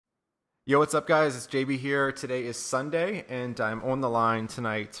Yo, what's up, guys? It's JB here. Today is Sunday, and I'm on the line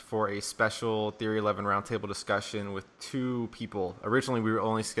tonight for a special Theory 11 roundtable discussion with two people. Originally, we were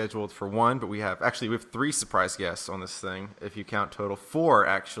only scheduled for one, but we have three surprise guests on this thing. If you count total, four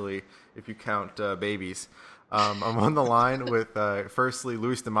actually, if you count babies. I'm on the line with firstly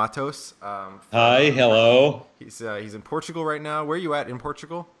Luis de Matos. Hi, hello. He's in Portugal right now. Where are you at in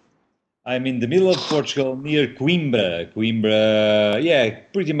Portugal? I'm in the middle of Portugal near Coimbra. Coimbra, yeah,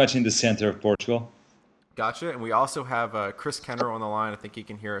 pretty much in the center of Portugal. Gotcha. And we also have Chris Kenner on the line. I think he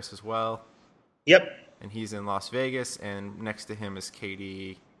can hear us as well. Yep. And he's in Las Vegas. And next to him is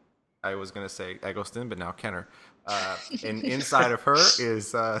Katie. I was going to say Eggleston, but now Kenner. And inside of her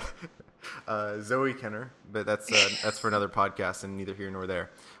is Zoe Kenner, but that's for another podcast and neither here nor there.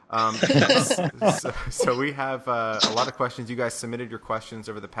 So we have a lot of questions. You guys submitted your questions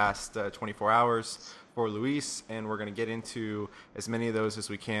over the past 24 hours for Luis, and we're going to get into as many of those as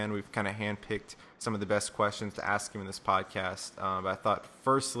we can. We've kind of handpicked some of the best questions to ask him in this podcast. But I thought,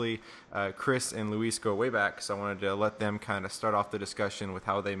 firstly, Chris and Luis go way back, so I wanted to let them kind of start off the discussion with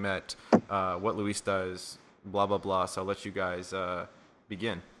how they met, what Luis does, blah, blah, blah. So I'll let you guys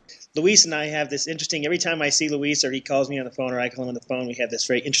begin. Luis and I have this interesting, every time I see Luis or he calls me on the phone or I call him on the phone, we have this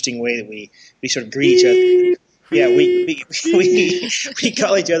very interesting way that we sort of greet each other. Yeah, we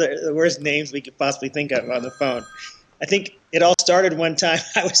call each other the worst names we could possibly think of on the phone. I think it all started one time.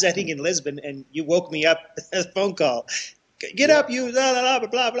 I was sitting in Lisbon and you woke me up with a phone call. Get up, you blah, blah, blah,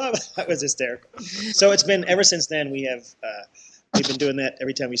 blah, blah. That was hysterical. So it's been, ever since then, we've been doing that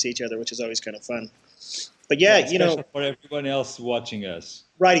every time we see each other, which is always kind of fun. But yeah, Especially for everyone else watching us.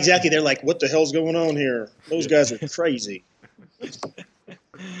 right, exactly. They're like, what the hell's going on here? Those guys are crazy. Yeah,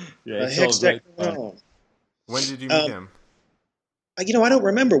 The it's all heck's that great going fun. on? When did you meet him? I don't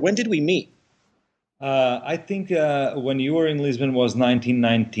remember. When did we meet? I think when you were in Lisbon was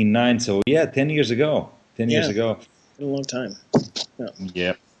 1999, so yeah, 10 years ago. 10 years Yeah, ago. been a long time. Yeah,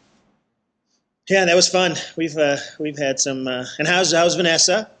 Yeah. yeah, that was fun. We've had some. And how's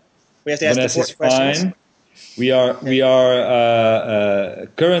Vanessa? We have to ask the Vanessa is important questions. fine. We are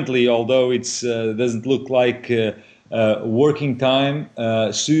currently, although it's doesn't look like working time.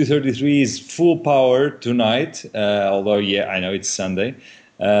 Studio 33 is full power tonight. Although, yeah, I know it's Sunday,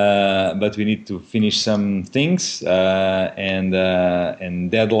 but we need to finish some things, and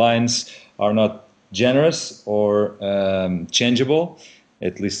deadlines are not generous or changeable,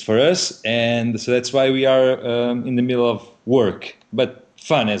 at least for us. And so that's why we are in the middle of work, but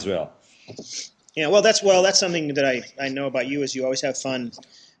fun as well. Yeah, well, that's something that I know about you is you always have fun.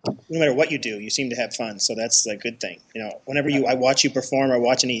 No matter what you do, you seem to have fun. So that's a good thing. Whenever I watch you perform or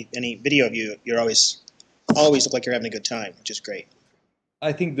watch any video of you, you're always look like you're having a good time, which is great.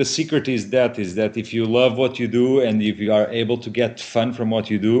 I think the secret is that if you love what you do and if you are able to get fun from what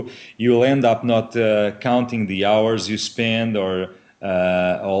you do, you'll end up not counting the hours you spend or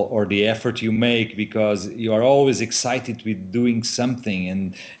the effort you make because you are always excited with doing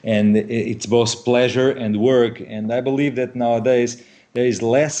something and it's both pleasure and work. And I believe that nowadays there is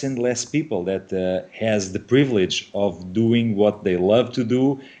less and less people that has the privilege of doing what they love to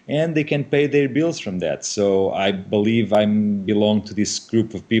do and they can pay their bills from that. So I believe I belong to this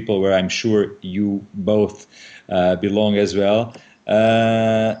group of people where I'm sure you both belong as well,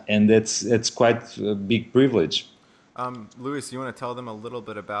 and that's quite a big privilege. Luis, you want to tell them a little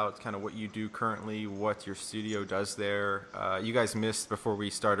bit about kind of what you do currently, what your studio does there? You guys missed before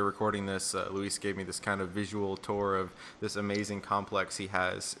we started recording this. Luis gave me this kind of visual tour of this amazing complex he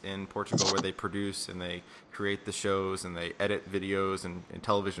has in Portugal where they produce and they create the shows and they edit videos and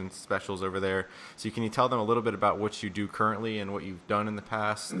television specials over there. So can you tell them a little bit about what you do currently and what you've done in the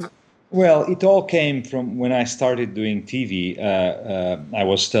past? Well, it all came from when I started doing TV. I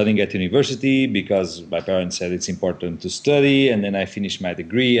was studying at university because my parents said it's important to study, and then I finished my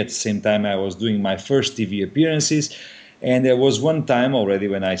degree. At the same time, I was doing my first TV appearances, and there was one time already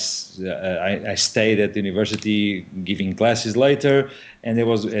when I stayed at university giving classes later, and there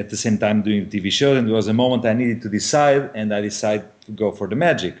was at the same time doing the TV show, and there was a moment I needed to decide, and I decided to go for the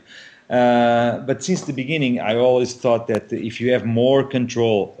magic. But since the beginning, I always thought that if you have more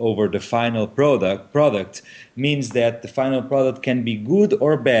control over the final product means that the final product can be good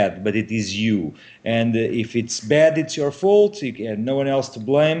or bad, but it is you. And if it's bad, it's your fault. You have no one else to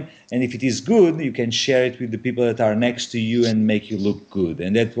blame. And if it is good, you can share it with the people that are next to you and make you look good.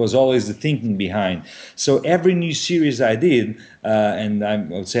 And that was always the thinking behind. So every new series I did, and I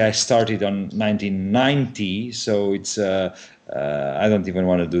would say I started on 1990, so it's I don't even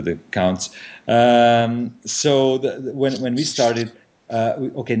want to do the counts. So when we started,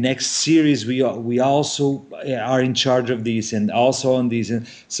 okay, next series we also are in charge of this and also on this. And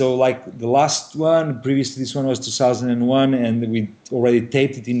so like the last one, previous to this one was 2001, and we already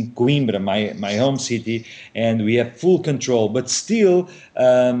taped it in Coimbra, my home city, and we have full control. But still,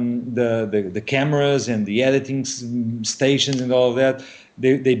 the cameras and the editing stations and all of that,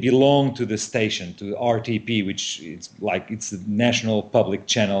 they belong to the station, to RTP, which it's the National Public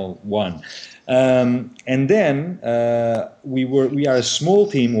Channel 1. And then we are a small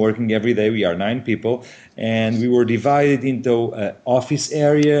team working every day. We are 9 people, and we were divided into an office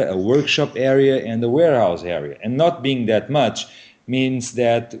area, a workshop area, and a warehouse area. And not being that much means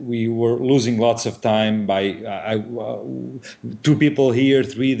that we were losing lots of time by 2 people here,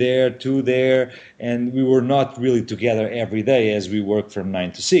 3 there, 2 there, and we were not really together every day as we worked from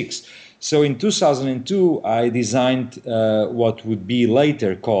 9 to 6. So in 2002, I designed what would be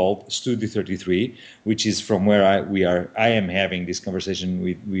later called Studio 33, which is from where I am having this conversation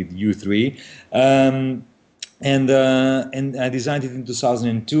with you 3. And I designed it in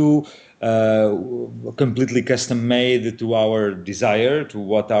 2002, completely custom made to our desire, to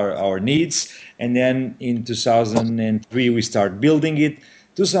what are our needs. And then in 2003 we start building it.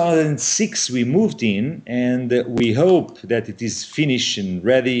 2006 we moved in, and we hope that it is finished and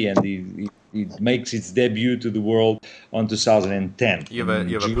ready, and it makes its debut to the world on 2010. You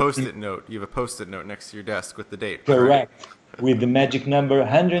have a post-it note. You have a post-it note next to your desk with the date. Correct. With the magic number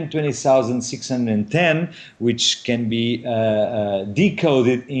 120,610, which can be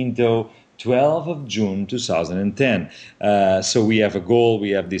decoded into 12th of June 2010. So we have a goal.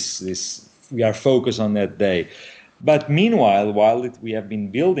 We have this. We are focused on that day. But meanwhile, while we have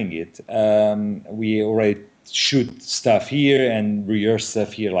been building it, we already shoot stuff here and rehearse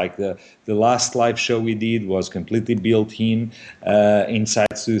stuff here. Like the last live show we did was completely built inside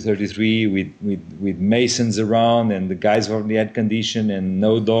Studio 33 with masons around, and the guys were in the air condition and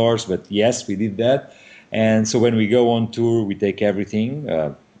no doors. But yes, we did that. And so when we go on tour, we take everything,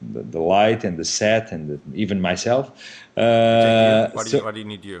 the light and the set, and even myself. Why do you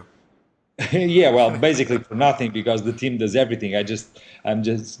need you? Yeah, well, basically for nothing, because the team does everything. I'm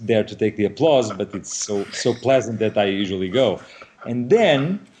just there to take the applause, but it's so pleasant that I usually go. And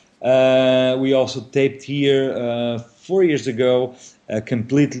then we also taped here 4 years ago a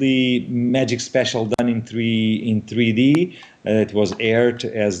completely magic special done in 3D. It was aired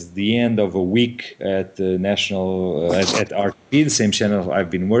as the end of a week at the national at RTP, the same channel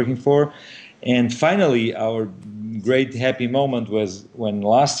I've been working for. And finally, our great happy moment was when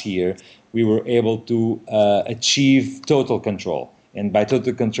last year we were able to achieve total control. And by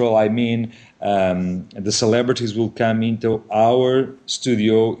total control, I mean the celebrities will come into our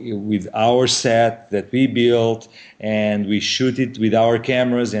studio with our set that we built, and we shoot it with our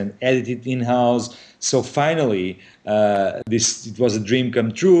cameras and edit it in-house. So finally, it was a dream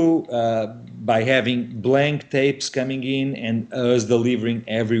come true by having blank tapes coming in and us delivering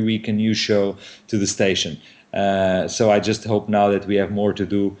every week a new show to the station. So I just hope now that we have more to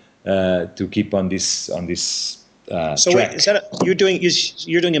do to keep on this so track. wait, is that you're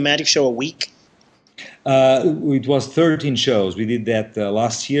doing a magic show a week? It was 13 shows. We did that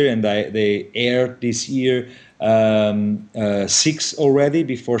last year, and they aired this year 6 already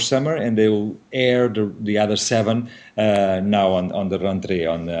before summer, and they will air the other 7 now on the rentrée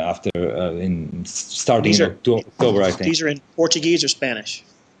starting in October, I think. These are in Portuguese or Spanish?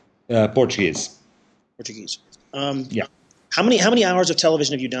 Portuguese. Portuguese. Yeah. How many hours of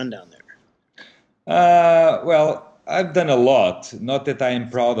television have you done down there? Well, I've done a lot. Not that I am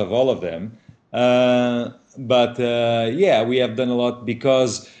proud of all of them, but yeah, we have done a lot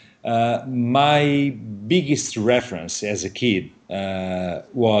because my biggest reference as a kid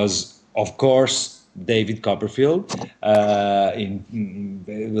was, of course, David Copperfield, like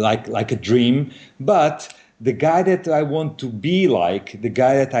a dream, but the guy that I want to be like, the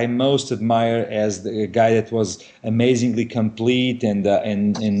guy that I most admire as the guy that was amazingly complete and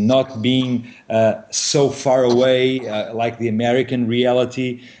not being so far away like the American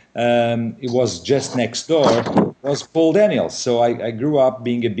reality, it was just next door, was Paul Daniels. So I grew up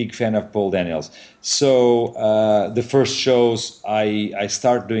being a big fan of Paul Daniels. So the first shows I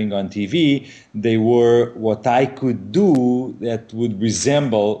started doing on TV, they were what I could do that would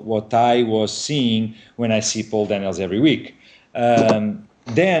resemble what I was seeing when I see Paul Daniels every week.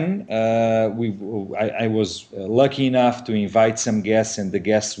 Then I was lucky enough to invite some guests, and the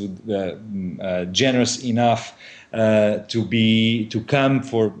guests would generous enough to come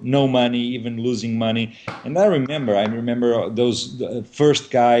for no money, even losing money. And I remember those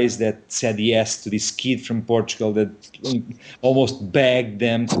first guys that said yes to this kid from Portugal that almost begged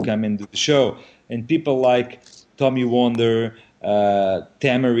them to come and do the show. And people like Tommy Wonder,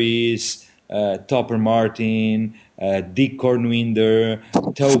 Tamaris, Topper Martin, Dick Kornwinder,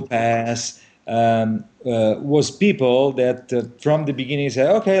 Topaz, was people that from the beginning said,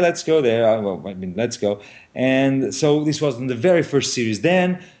 okay, let's go there. Let's go. And so this was in the very first series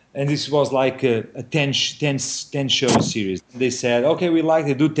then, and this was like a 10 show series. They said, okay, we like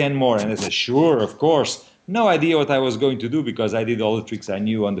to do 10 more. And I said, sure, of course. No idea what I was going to do because I did all the tricks I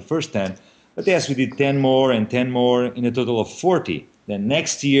knew on the first 10. But yes, we did 10 more and 10 more in a total of 40. Then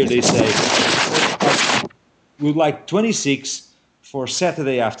next year they say, we'd like 26 for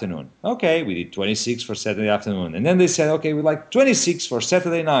Saturday afternoon. Okay, we did 26 for Saturday afternoon. And then they said, okay, we'd like 26 for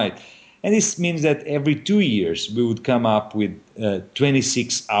Saturday night. And this means that every 2 years we would come up with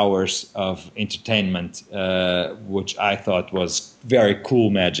 26 hours of entertainment, which I thought was very cool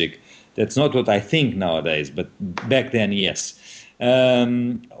magic. That's not what I think nowadays, but back then, yes.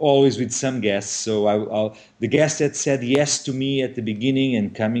 Always with some guests. So the guests that said yes to me at the beginning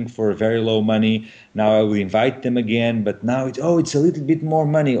and coming for very low money, now I will invite them again. But now it's a little bit more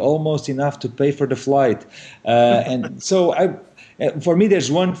money, almost enough to pay for the flight. And so for me,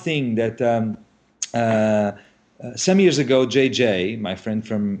 there's one thing that some years ago, JJ, my friend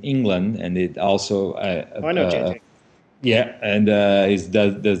from England, and it also I know JJ. Yeah, and he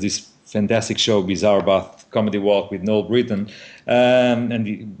does this fantastic show, Bizarre Bath Comedy Walk with Noel Britton. And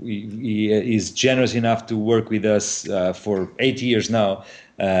he is generous enough to work with us for 8 years now.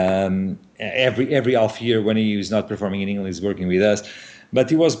 Every half year when he is not performing in England, he's working with us. But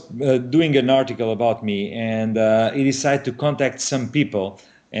he was doing an article about me, and he decided to contact some people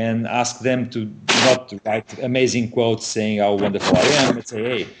and ask them to not write amazing quotes saying how wonderful I am, but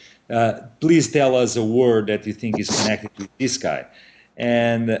say, hey, please tell us a word that you think is connected to this guy.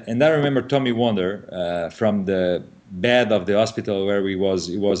 And I remember Tommy Wonder from the bed of the hospital where he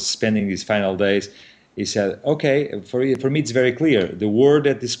was spending his final days. He said, okay, for me it's very clear. The word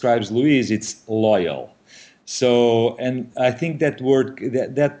that describes Luis, it's loyal. So, and I think that word,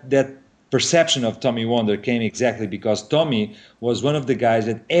 that perception of Tommy Wonder came exactly because Tommy was one of the guys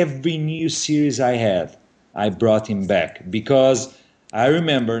that every new series I had, I brought him back because I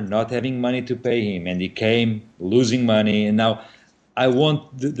remember not having money to pay him, and he came losing money, and now I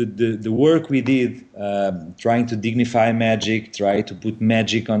want the work we did, trying to dignify magic, try to put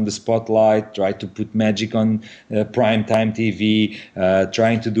magic on the spotlight, try to put magic on primetime TV,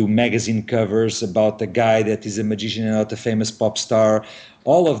 trying to do magazine covers about a guy that is a magician and not a famous pop star.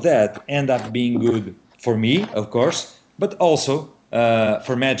 All of that end up being good for me, of course, but also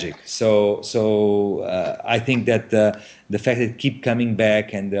for magic. So I think that the fact that it keep coming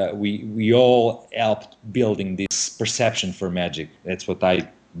back and we all helped building this perception for magic. That's what I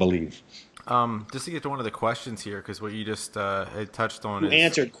believe. Just to get to one of the questions here, because what you just had touched on you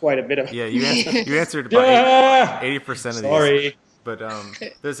answered quite a bit of. Yeah, you answered about 80% of these. Sorry. But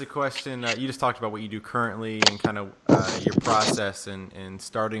there's a question, you just talked about what you do currently and kind of your process in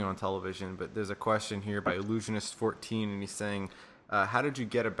starting on television, but there's a question here by Illusionist 14, and he's saying, how did you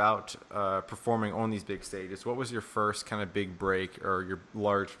get about performing on these big stages? What was your first kind of big break, or your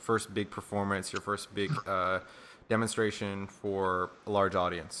first big performance, your first big demonstration for a large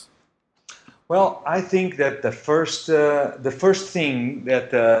audience? Well, I think that the first thing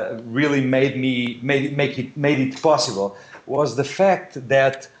that really made it possible was the fact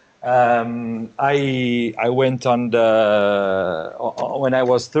that I went on when I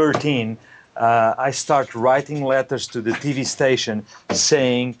was 13. I started writing letters to the TV station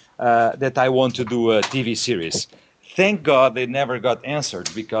saying that I want to do a TV series. Thank God they never got answered,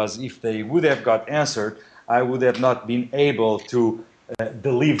 because if they would have got answered, I would have not been able to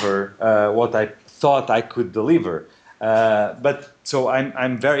deliver what I thought I could deliver. But so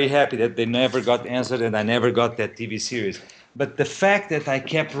I'm very happy that they never got answered and I never got that TV series. But the fact that I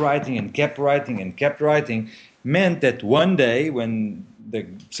kept writing and kept writing and kept writing meant that one day when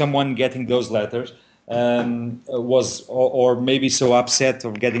someone getting those letters was or maybe so upset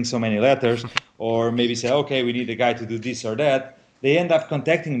of getting so many letters, or maybe say, okay, we need a guy to do this or that, they end up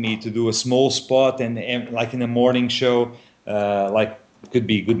contacting me to do a small spot and like in a morning show, like it could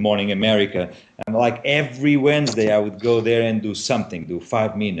be Good Morning America. And like every Wednesday I would go there and do something, do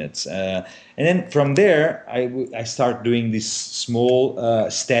 5 minutes. And then from there, I start doing these small,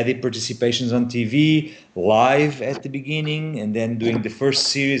 steady participations on TV, live at the beginning, and then doing the first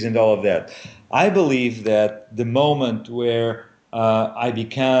series and all of that. I believe that the moment where I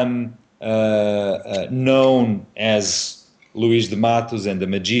become known as Luis de Matos and the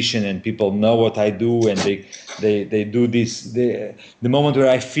magician, and people know what I do, and they do this. The moment where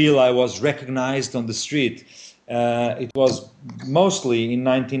I feel I was recognized on the street, it was mostly in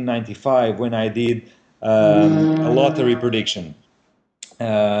 1995 when I did a lottery prediction.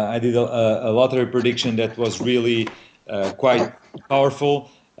 I did a lottery prediction that was really quite powerful.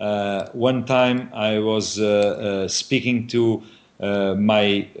 One time I was speaking to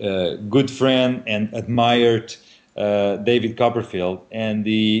my good friend and admired David Copperfield, and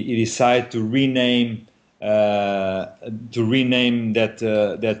he decided to rename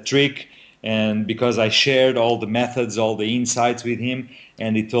that trick. And because I shared all the methods, all the insights with him,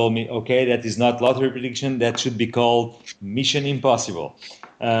 and he told me, okay, that is not lottery prediction, that should be called Mission Impossible.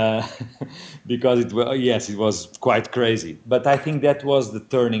 Uh, because yes, it was quite crazy. But I think that was the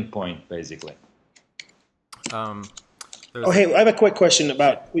turning point, basically. Hey, I have a quick question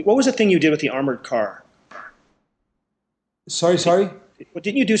about what was the thing you did with the armored car? Sorry.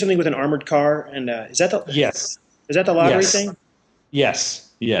 Didn't you do something with an armored car? And Yes. is that the lottery Yes. thing? Yes.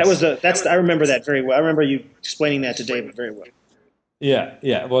 I remember that very well. I remember you explaining that to David very well. Yeah.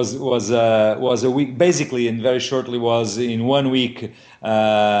 It was a week basically, and very shortly was in 1 week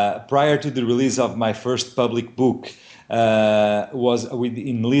prior to the release of my first public book.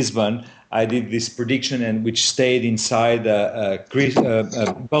 In Lisbon. I did this prediction, and which stayed inside a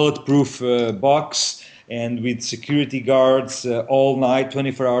bulletproof box and with security guards all night,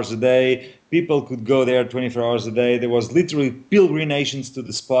 24 hours a day. People could go there 24 hours a day. There was literally pilgrimations to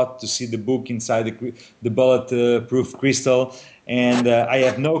the spot to see the book inside the bulletproof crystal. And I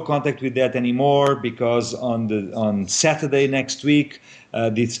have no contact with that anymore because on Saturday next week,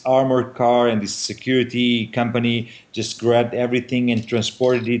 this armored car and this security company just grabbed everything and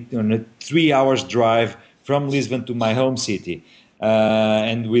transported it on a 3 hours drive from Lisbon to my home city.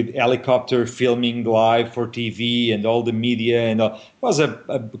 And with helicopter filming live for TV and all the media, and it was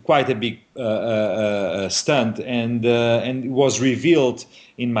quite a big stunt, and it was revealed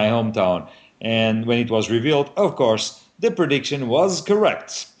in my hometown. And when it was revealed, of course, the prediction was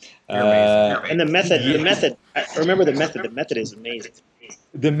correct. You're amazing. And the method. I remember the method. The method is amazing.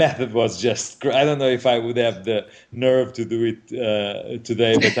 The method was just. I don't know if I would have the nerve to do it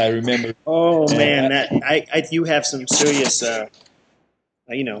today, but I remember. Oh man, you have some serious.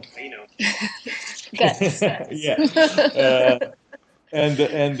 You know. Guts. Yeah. And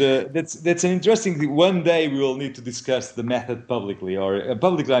that's an interesting thing. One day we will need to discuss the method publicly, or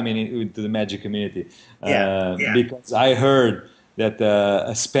publicly, I mean, to the magic community. Because I heard that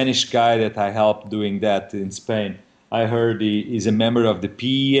a Spanish guy that I helped doing that in Spain, I heard he is a member of the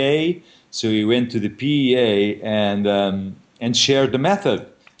PEA. So he went to the PEA and shared the method,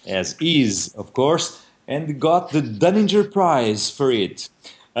 as is, of course, and got the Dunninger Prize for it.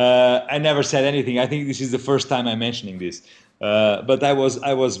 I never said anything. I think this is the first time I'm mentioning this. But I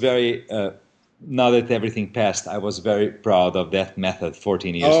was very. Now that everything passed, I was very proud of that method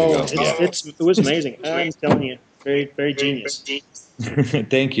 14 years ago. It was amazing. I'm telling you, very, very genius.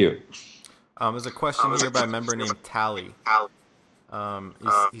 Thank you. There's a question here by a member named Tally.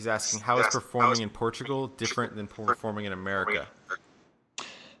 He's asking, how is performing in Portugal different than performing in America?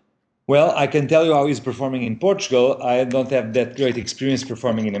 Well, I can tell you how he's performing in Portugal. I don't have that great experience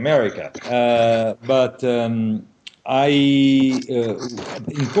performing in America, but in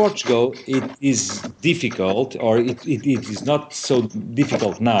Portugal it is difficult, or it is not so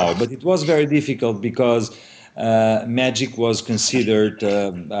difficult now, but it was very difficult because magic was considered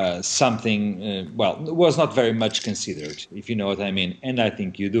something. Well, it was not very much considered, if you know what I mean, and I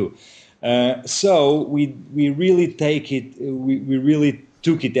think you do. So we really take it. We really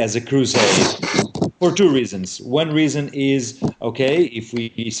took it as a crusade for two reasons. One reason is, okay, if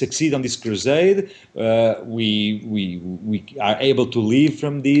we succeed on this crusade, we are able to live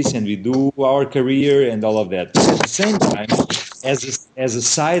from this, and we do our career and all of that. But at the same time, as a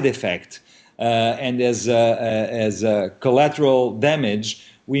side effect and as a collateral damage,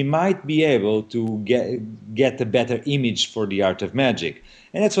 we might be able to get a better image for the art of magic.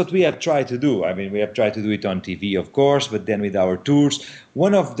 And that's what we have tried to do. I mean, we have tried to do it on TV, of course, but then with our tours.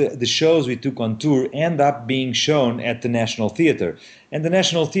 One of the shows we took on tour ended up being shown at the National Theatre. And the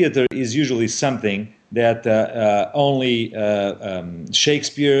National Theatre is usually something that only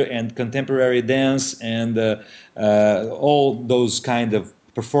Shakespeare and contemporary dance and all those kind of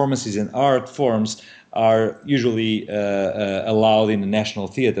performances and art forms are usually allowed in the National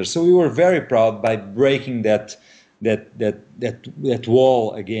Theatre. So we were very proud by breaking that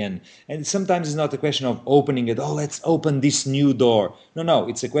wall again. And sometimes it's not a question of opening it. Oh, let's open this new door. No,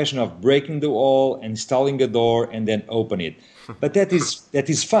 it's a question of breaking the wall, installing a door, and then open it. But that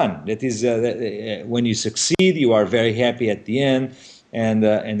is fun. That is when you succeed, you are very happy at the end, and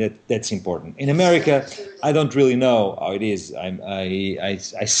that's important. In America, I don't really know how it is. I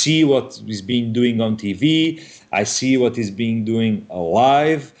see what is being doing on TV. I see what is being doing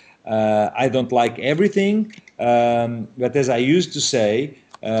live. I don't like everything, but as I used to say,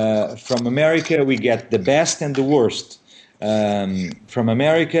 from America we get the best and the worst. From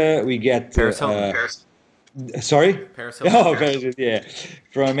America we get Paris Hilton. sorry. Paris Hilton. Oh, very good. Yeah.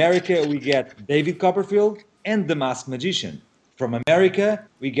 From America we get David Copperfield and The Masked Magician. From America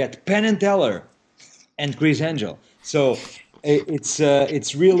we get Penn and Teller and Chris Angel. So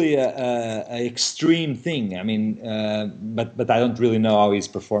it's really a extreme thing. I mean, but I don't really know how he's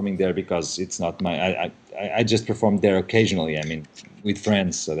performing there because it's not my. I just performed there occasionally. I mean, with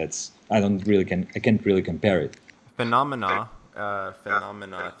friends. So that's I can't really compare it. Phenomena,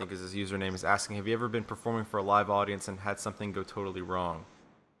 I think is his username, is asking, have you ever been performing for a live audience and had something go totally wrong?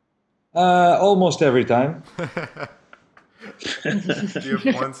 Almost every time. Do you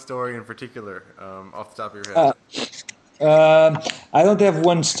have one story in particular off the top of your head? I don't have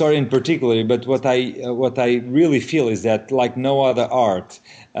one story in particular, but what I really feel is that, like no other art,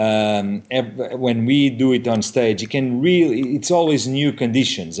 when we do it on stage, it's always new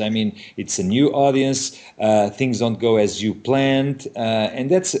conditions. I mean, it's a new audience, things don't go as you planned, and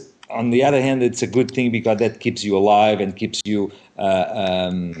that's, on the other hand, it's a good thing because that keeps you alive and keeps you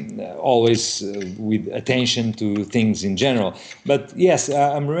always with attention to things in general. But yes,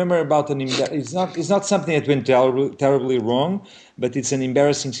 I remember about it's not something that went terribly wrong, but it's an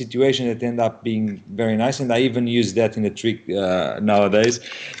embarrassing situation that ended up being very nice, and I even use that in a trick nowadays.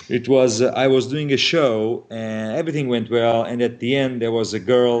 It was I was doing a show and everything went well, and at the end there was a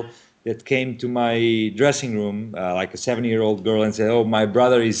girl that came to my dressing room, like a 7-year-old girl, and said, "Oh, my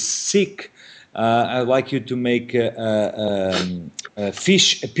brother is sick. I'd like you to make a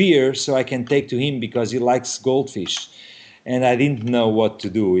fish appear so I can take to him because he likes goldfish." And I didn't know what to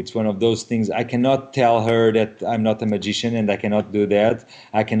do. It's one of those things. I cannot tell her that I'm not a magician, and I cannot do that.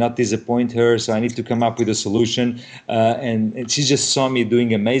 I cannot disappoint her, so I need to come up with a solution. And she just saw me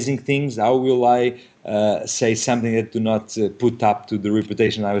doing amazing things. How will I say something that do not put up to the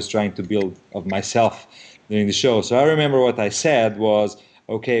reputation I was trying to build of myself during the show? So I remember what I said was,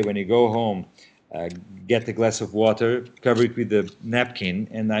 okay, when you go home, uh, get a glass of water, cover it with a napkin,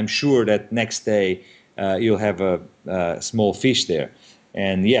 and I'm sure that next day you'll have a small fish there.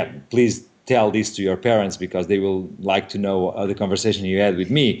 And yeah, please tell this to your parents because they will like to know the conversation you had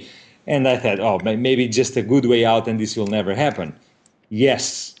with me. And I thought, oh, maybe just a good way out and this will never happen.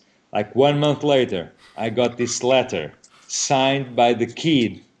 Yes, like 1 month later, I got this letter signed by the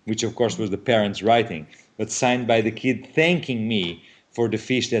kid, which of course was the parents writing, but signed by the kid thanking me for the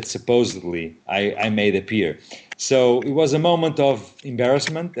fish that supposedly I made appear. So it was a moment of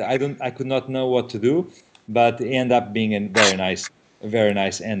embarrassment. I could not know what to do, but it ended up being a very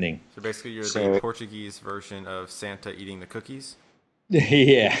nice ending. So basically, you're the So Portuguese version of Santa eating the cookies.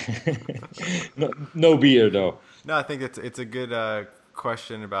 yeah, no beer though. No, I think it's a good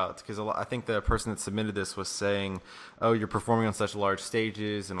question about, because I think the person that submitted this was saying, "Oh, you're performing on such large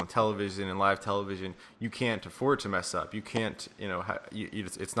stages and on television and live television. You can't afford to mess up. You can't,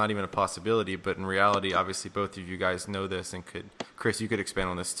 it's not even a possibility." But in reality, obviously, both of you guys know this, and Chris, you could expand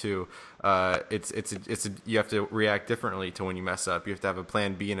on this too. You have to react differently to when you mess up. You have to have a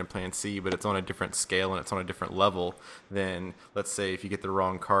plan B and a plan C, but it's on a different scale and it's on a different level than, let's say, if you get the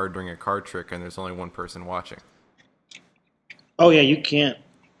wrong card during a card trick and there's only one person watching. Oh yeah, you can't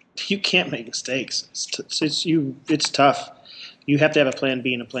make mistakes. It's tough. You have to have a plan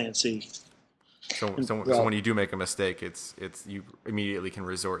B and a plan C. So when you do make a mistake, it's you immediately can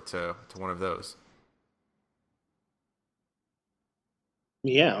resort to one of those.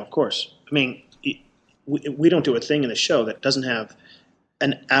 Yeah, of course. I mean, we don't do a thing in the show that doesn't have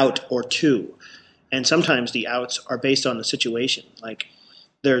an out or two, and sometimes the outs are based on the situation. Like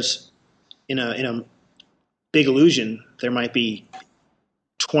there's in a big illusion, there might be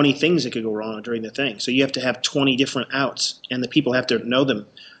 20 things that could go wrong during the thing. So you have to have 20 different outs, and the people have to know them.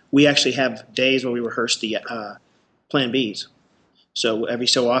 We actually have days where we rehearse the plan Bs. So every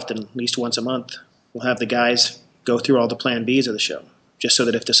so often, at least once a month, we'll have the guys go through all the plan Bs of the show, just so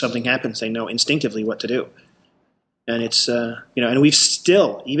that if there's something happens, they know instinctively what to do. And it's, and we've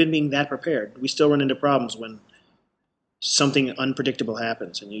still, even being that prepared, we still run into problems when something unpredictable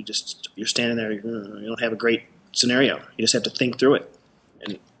happens and you're standing there, you don't have a great scenario. You just have to think through it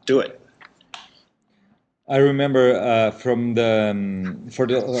and do it. I remember for the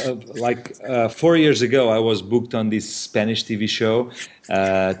 4 years ago, I was booked on this Spanish TV show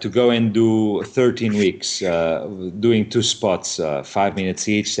to go and do 13 weeks, doing two spots, 5 minutes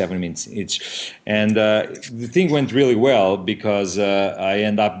each, 7 minutes each, and the thing went really well because I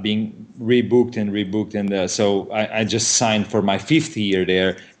end up being rebooked and rebooked, and so I just signed for my fifth year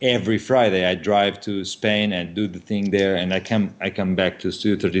there. Every Friday I drive to Spain and do the thing there, and I come back to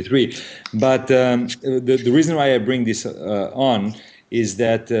Studio 33. But the reason why I bring this on is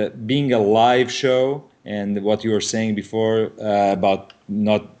that being a live show, and what you were saying before about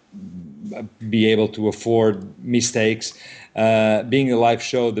not be able to afford mistakes. Being a live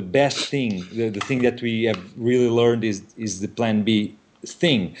show, the best thing, the thing that we have really learned is the Plan B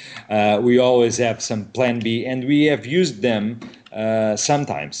thing. We always have some Plan B, and we have used them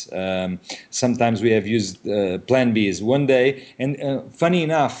sometimes. Sometimes we have used Plan Bs one day, and funny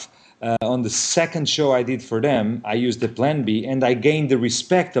enough. On the second show I did for them, I used the Plan B, and I gained the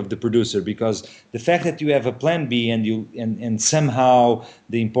respect of the producer, because the fact that you have a Plan B and somehow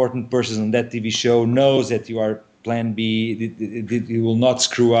the important person on that TV show knows that you are Plan B, you will not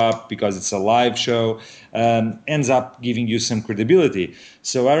screw up because it's a live show, ends up giving you some credibility.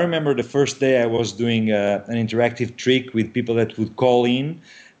 So I remember the first day I was doing an interactive trick with people that would call in.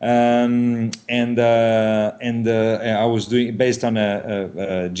 And I was doing based on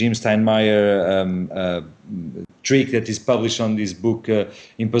a Jim Steinmeier trick that is published on this book,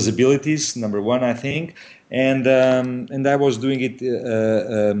 Impossibilities, #1, I think, and I was doing it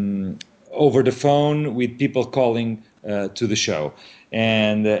over the phone with people calling to the show.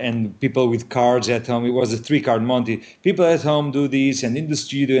 And people with cards at home. It was a 3-card Monty. People at home do this, and in the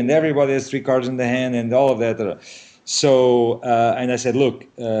studio, and everybody has 3 cards in the hand, and all of that. So, and I said, look,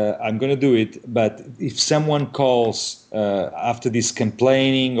 I'm going to do it, but if someone calls after this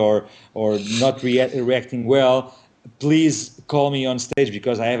complaining or not reacting well, please call me on stage,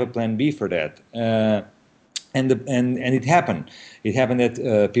 because I have a Plan B for that. And it happened. It happened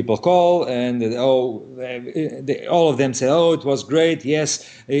that people call, and all of them say, "Oh, it was great. Yes,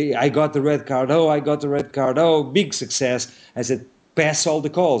 I got the red card. Oh, I got the red card. Oh, big success." I said, "Pass all the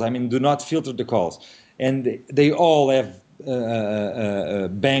calls. I mean, do not filter the calls." And they all have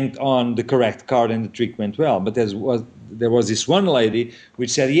banked on the correct card, and the trick went well. But there was this one lady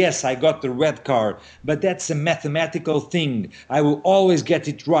which said, "Yes, I got the red card, but that's a mathematical thing. I will always get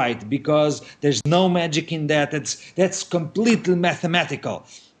it right because there's no magic in that. That's completely mathematical."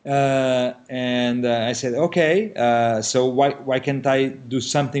 And I said, "Okay, so why can't I do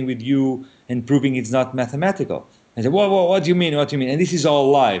something with you and proving it's not mathematical?" I said, "Whoa, what do you mean? What do you mean?" And this is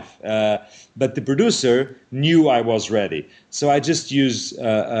all live. But the producer knew I was ready. So I just used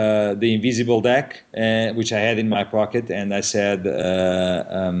the invisible deck, which I had in my pocket, and I said,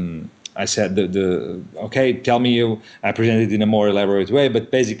 okay, tell me you. I presented it in a more elaborate way, but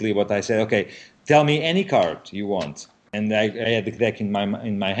basically what I said, okay, tell me any card you want. And I had the deck in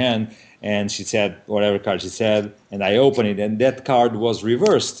my hand, and she said whatever card she said, and I opened it, and that card was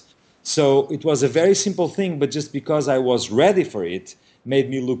reversed. So it was a very simple thing, but just because I was ready for it,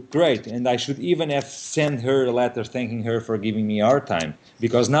 made me look great. And I should even have sent her a letter thanking her for giving me our time,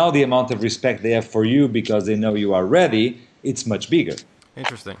 because now the amount of respect they have for you because they know you are ready, it's much bigger.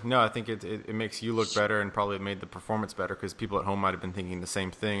 Interesting. No, I think it makes you look better, and probably made the performance better, because people at home might have been thinking the same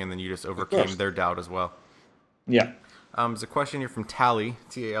thing, and then you just overcame their doubt as well. Yeah. There's a question here from Tally,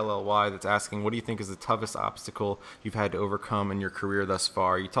 Tally, that's asking, what do you think is the toughest obstacle you've had to overcome in your career thus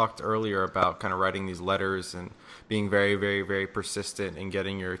far? You talked earlier about kind of writing these letters and being very, very, very persistent in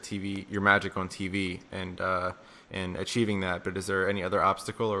getting your magic on TV and achieving that. But is there any other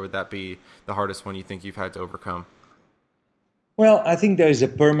obstacle, or would that be the hardest one you think you've had to overcome? Well, I think there is a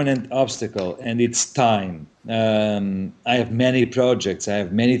permanent obstacle, and it's time. I have many projects. I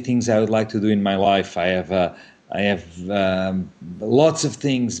have many things I would like to do in my life. I have lots of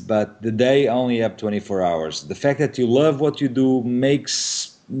things, but the day only have 24 hours. The fact that you love what you do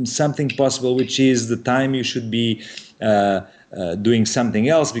makes something possible, which is the time you should be doing something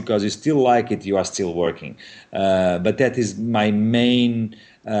else, because you still like it, you are still working. But that is my main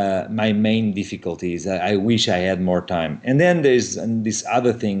difficulties. I wish I had more time. And then there's this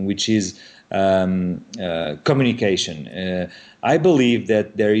other thing, which is communication. I believe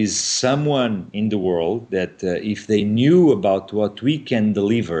that there is someone in the world that if they knew about what we can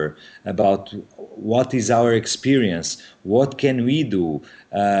deliver, about what is our experience, what can we do,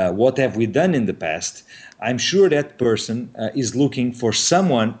 what have we done in the past, I'm sure that person is looking for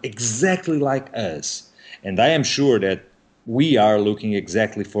someone exactly like us. And I am sure that we are looking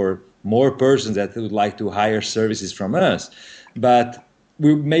exactly for more persons that would like to hire services from us. But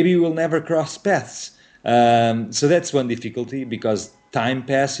maybe we'll never cross paths. So that's one difficulty, because time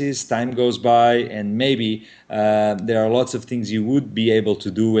passes, time goes by, and maybe there are lots of things you would be able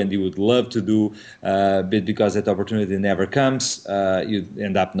to do and you would love to do, but because that opportunity never comes, you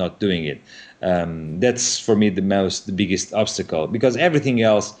end up not doing it. That's for me the biggest obstacle, because everything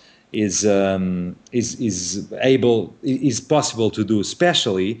else is possible to do,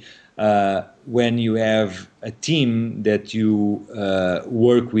 especially when you have a team that you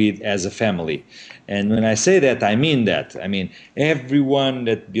work with as a family. And when I say that, I mean that. I mean, everyone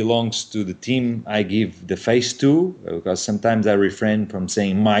that belongs to the team, I give the face to, because sometimes I refrain from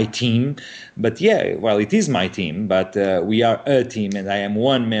saying my team. But yeah, well, it is my team, but we are a team, and I am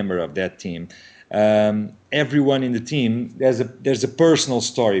one member of that team. Everyone in the team, there's a personal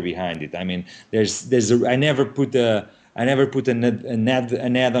story behind it. I mean, I never put an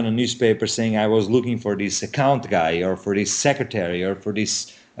ad on a newspaper saying I was looking for this account guy or for this secretary or for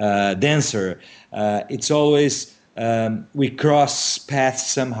this dancer. It's always we cross paths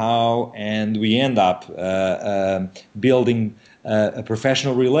somehow, and we end up building a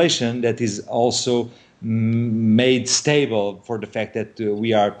professional relation that is also made stable for the fact that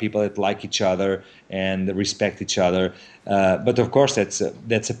we are people that like each other and respect each other. But of course, that's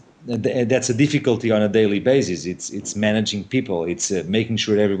a difficulty on a daily basis. It's managing people. It's making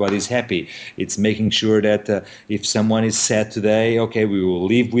sure everybody's happy. It's making sure that if someone is sad today, okay, we will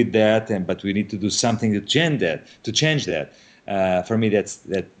live with that, but we need to do something to change that. For me,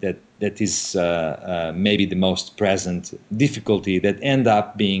 that is maybe the most present difficulty that end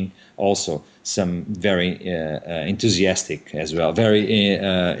up being also some very enthusiastic as well, very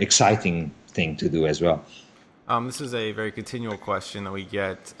exciting thing to do as well. This is a very continual question that we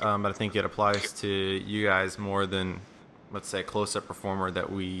get, but I think it applies to you guys more than, let's say, a close-up performer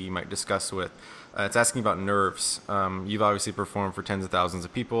that we might discuss with. It's asking about nerves. You've obviously performed for tens of thousands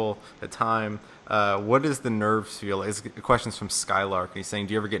of people at a time. What does the nerves feel like? It's questions from Skylark. And he's saying,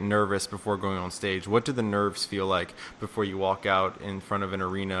 do you ever get nervous before going on stage? What do the nerves feel like before you walk out in front of an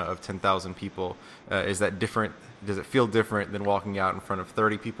arena of 10,000 people? Is that different? Does it feel different than walking out in front of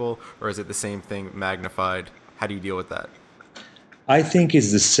 30 people? Or is it the same thing magnified? How do you deal with that? I think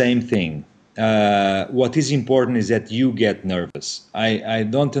it's the same thing. What is important is that you get nervous. I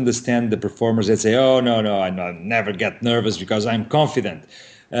don't understand the performers that say, oh, no, I never get nervous because I'm confident.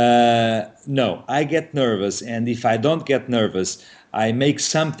 No, I get nervous. And if I don't get nervous, I make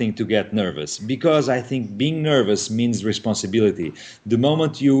something to get nervous, because I think being nervous means responsibility. The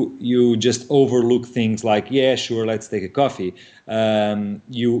moment you just overlook things like, yeah, sure, let's take a coffee,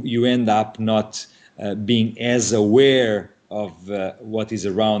 you end up not being as aware of what is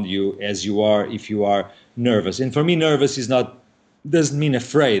around you as you are if you are nervous. And for me, nervous doesn't mean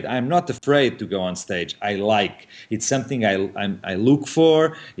afraid. I'm not afraid to go on stage. It's something I look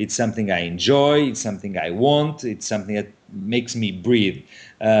for. It's something I enjoy. It's something I want. It's something that makes me breathe.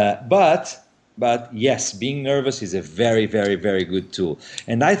 But yes, being nervous is a very, very, very good tool.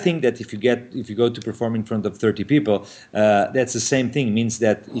 And I think that if you go to perform in front of 30 people, that's the same thing. It means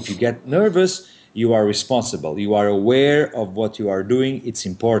that if you get nervous, you are responsible. You are aware of what you are doing. It's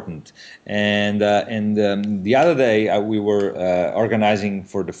important. And the other day we were organizing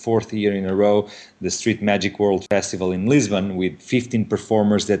for the fourth year in a row the Street Magic World Festival in Lisbon with 15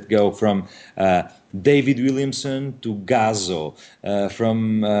 performers that go from David Williamson to Gazo,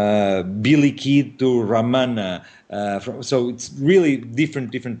 from Billy Kid to Ramana. So it's really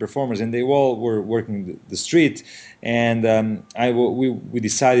different performers, and they all were working the street. And we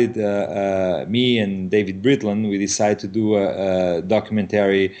decided, me and David Britland, we decided to do a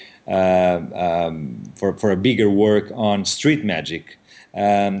documentary for a bigger work on street magic,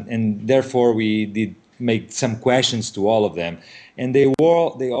 and therefore we did make some questions to all of them, and they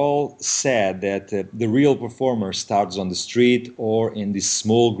all said that the real performer starts on the street or in these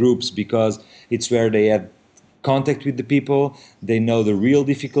small groups, because it's where they have contact with the people, they know the real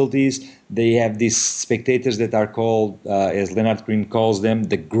difficulties, they have these spectators that are called, as Leonard Green calls them,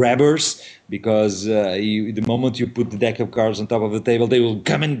 the grabbers, because the moment you put the deck of cards on top of the table, they will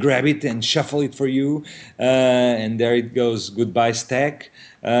come and grab it and shuffle it for you, and there it goes, goodbye stack,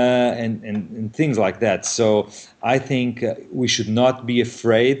 and things like that. So I think we should not be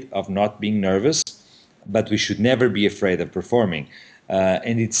afraid of not being nervous, but we should never be afraid of performing.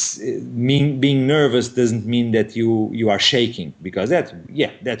 And being nervous doesn't mean that you are shaking, because that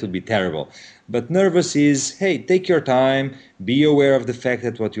would be terrible. But nervous is, hey, take your time, be aware of the fact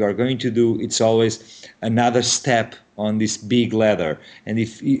that what you are going to do, it's always another step on this big ladder. And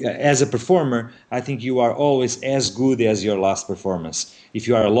if, as a performer, I think you are always as good as your last performance. If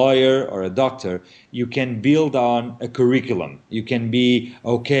you are a lawyer or a doctor, you can build on a curriculum. You can be,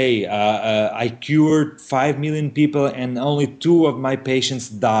 okay, I cured 5 million people and only 2 of my patients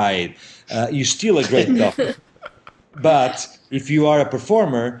died. You're still a great doctor. But if you are a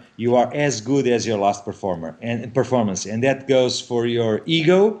performer, you are as good as your last performance, and that goes for your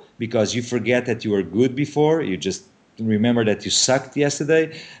ego, because you forget that you were good before. You just remember that you sucked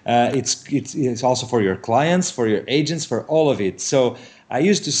yesterday. It's also for your clients, for your agents, for all of it. So I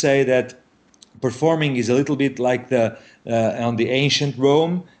used to say that performing is a little bit like the on the ancient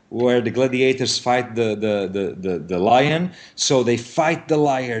Rome, where the gladiators fight the lion. So they fight the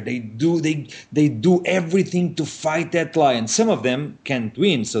lion. They do everything to fight that lion. Some of them can't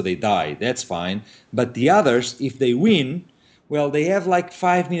win, so they die. That's fine. But the others, if they win, well, they have like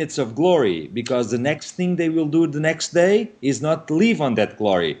 5 minutes of glory, because the next thing they will do the next day is not live on that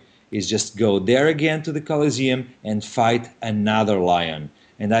glory, is just go there again to the Colosseum and fight another lion.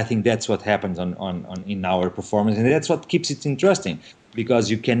 And I think that's what happens on in our performance, and that's what keeps it interesting, because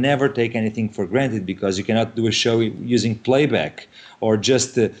you can never take anything for granted, because you cannot do a show using playback or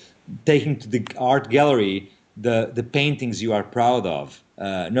just taking to the art gallery the paintings you are proud of.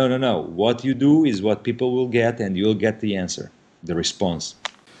 No. What you do is what people will get, and you'll get the answer, the response.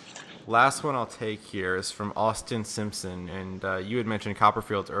 Last one I'll take here is from Austin Simpson, and you had mentioned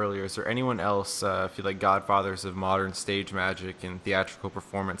Copperfield earlier. Is there anyone else, feel like godfathers of modern stage magic and theatrical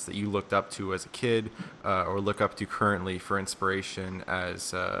performance, that you looked up to as a kid or look up to currently for inspiration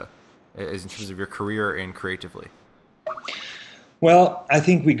as in terms of your career and creatively? Well, I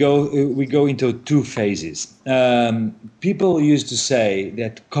think we go into two phases. People used to say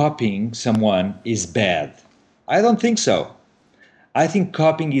that copying someone is bad. I don't think so. I think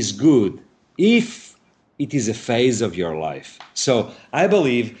copying is good if it is a phase of your life. So I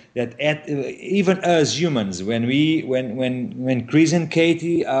believe that even as humans, when Chris and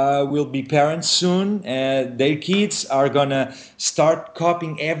Katie will be parents soon, their kids are gonna start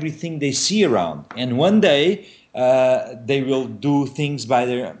copying everything they see around, and one day they will do things by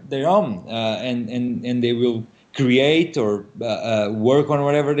their own, and they will create or work on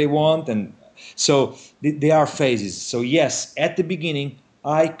whatever they want. And so there are phases. So yes, at the beginning,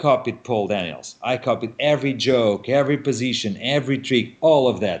 I copied Paul Daniels. I copied every joke, every position, every trick, all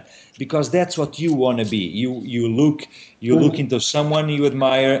of that, because that's what you want to be. You look into someone you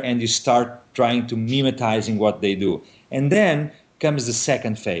admire, and you start trying to mimetizing what they do. And then comes the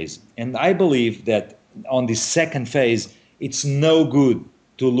second phase. And I believe that on this second phase, it's no good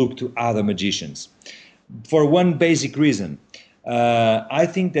to look to other magicians, for one basic reason. I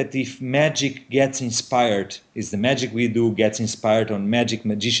think that if magic gets inspired, is the magic we do gets inspired on magic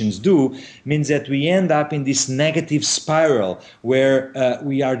magicians do, means that we end up in this negative spiral where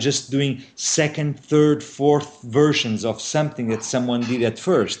we are just doing second, third, fourth versions of something that someone did at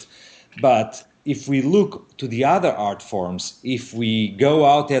first. But if we look to the other art forms, if we go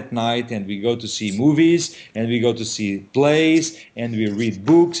out at night and we go to see movies and we go to see plays and we read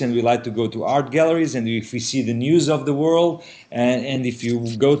books and we like to go to art galleries, and if we see the news of the world, and if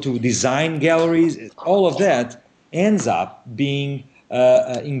you go to design galleries, all of that ends up being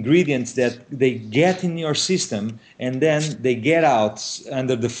ingredients that they get in your system, and then they get out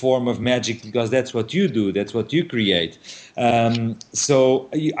under the form of magic, because that's what you do, that's what you create. So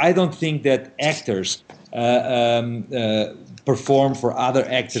I don't think that actors perform for other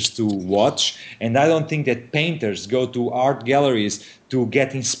actors to watch, and I don't think that painters go to art galleries to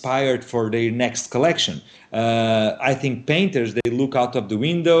get inspired for their next collection. I think painters, they look out of the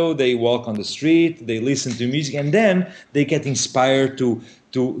window, they walk on the street, they listen to music, and then they get inspired to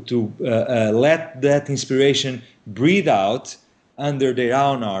let that inspiration breathe out under their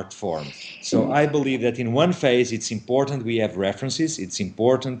own art form. So I believe that in one phase, it's important we have references. It's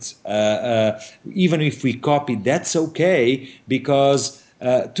important, even if we copy, that's okay, because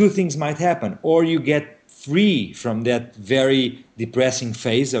two things might happen. Or you get free from that very depressing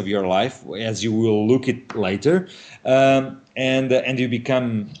phase of your life, as you will look at later, and you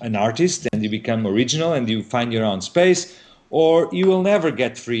become an artist, and you become original, and you find your own space. Or you will never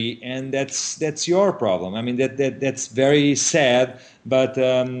get free, and that's your problem. I mean, that's very sad, but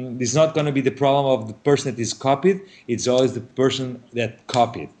it's not going to be the problem of the person that is copied. It's always the person that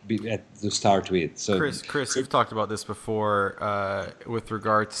copied to start with. So, Chris, you've talked about this before with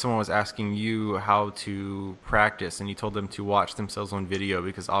regard to someone was asking you how to practice, and you told them to watch themselves on video,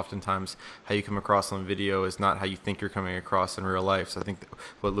 because oftentimes how you come across on video is not how you think you're coming across in real life. So I think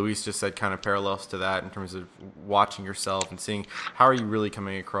what Luis just said kind of parallels to that in terms of watching yourself and seeing how are you really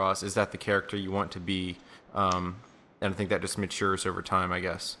coming across. Is that the character you want to be? And I think that just matures over time, I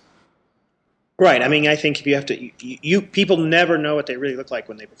guess. Right. I mean, I think if you have to, you people never know what they really look like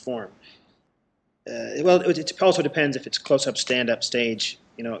when they perform. Well, it also depends if it's close-up, stand-up, stage.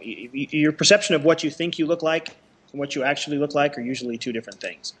 You know, your perception of what you think you look like and what you actually look like are usually two different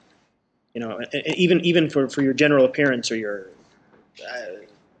things. You know, even for your general appearance or your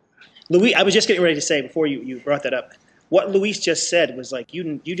Louis. I was just getting ready to say before you brought that up. what Luis just said was like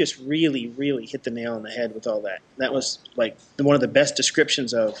you just really, really hit the nail on the head with all that. That was like one of the best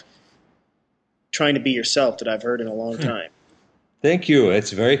descriptions of trying to be yourself that I've heard in a long time. Thank you.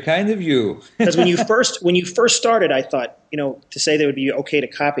 It's very kind of you. Because when you first started, I thought, to say that it would be okay to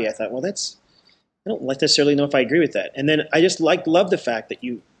copy, I thought, well, I don't necessarily know if I agree with that. And then I just love the fact that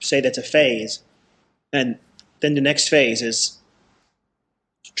you say that's a phase, and then the next phase is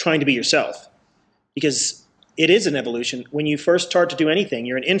trying to be yourself, because it is an evolution. When you first start to do anything,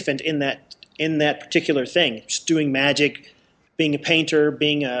 you're an infant in that particular thing, just doing magic, being a painter,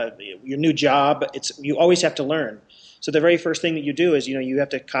 being your new job. You always have to learn. So the very first thing that you do is, you have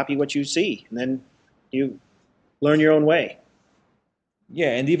to copy what you see, and then you learn your own way.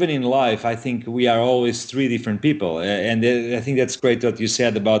 Yeah, and even in life, I think we are always three different people. And I think that's great what you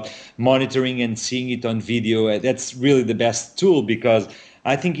said about monitoring and seeing it on video. That's really the best tool, because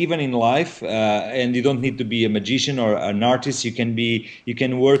I think even in life, and you don't need to be a magician or an artist. You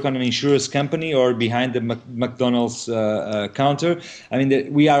can work on an insurance company or behind the McDonald's counter. I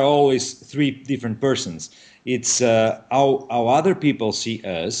mean, we are always three different persons. It's how other people see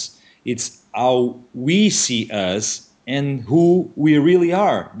us. It's how we see us, and who we really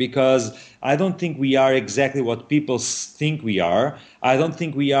are, because I don't think we are exactly what people think we are. I don't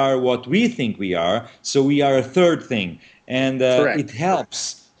think we are what we think we are. So we are a third thing, and Correct. it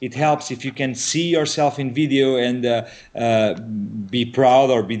helps. It helps if you can see yourself in video and be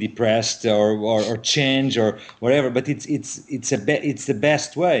proud or be depressed or change or whatever. But it's the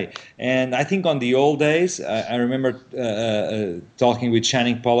best way. And I think on the old days, I remember talking with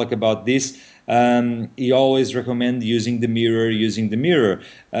Channing Pollock about this. He always recommend using the mirror,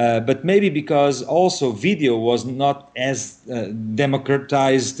 but maybe because also video was not as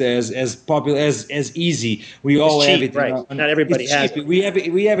democratized, as popular, as easy. We all cheap, have it, right? Not everybody has it. We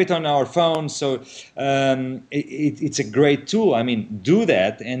have it on our phone, so it's a great tool. I mean, do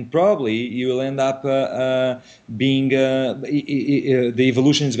that, and probably you will end up being the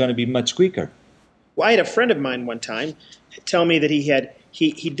evolution is going to be much quicker. Well, I had a friend of mine one time tell me that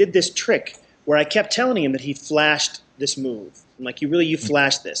he did this trick where I kept telling him that he flashed this move. I'm like, you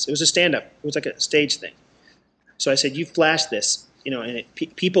flashed this. It was a stand-up. It was like a stage thing. So I said, you flashed this, and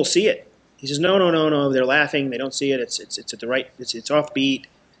people see it. He says, no. They're laughing. They don't see it. It's at the right. It's offbeat.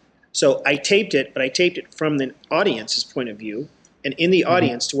 So I taped it, but I taped it from the audience's point of view, and in the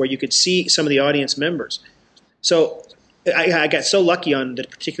audience to where you could see some of the audience members. So I got so lucky on the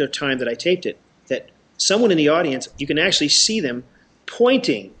particular time that I taped it that someone in the audience, you can actually see them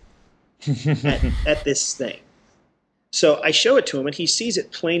pointing at this thing. So I show it to him, and he sees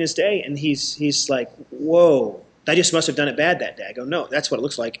it plain as day, and he's like, whoa, I just must have done it bad that day. I go, no, that's what it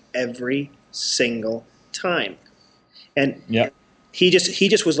looks like every single time. And he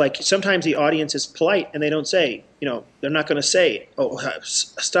just was like, sometimes the audience is polite, and they don't say, they're not going to say, oh,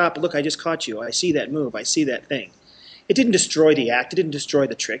 stop, look, I just caught you. I see that move. I see that thing. It didn't destroy the act. It didn't destroy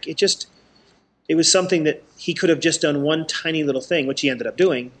the trick. It was something that he could have just done one tiny little thing, which he ended up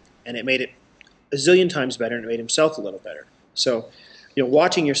doing, and it made it a zillion times better, and it made himself a little better. So,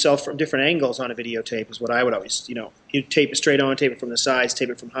 watching yourself from different angles on a videotape is what I would always, you tape it straight on, tape it from the sides, tape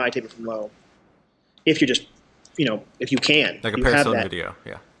it from high, tape it from low. If you're just, if you can. Like a Periscope video,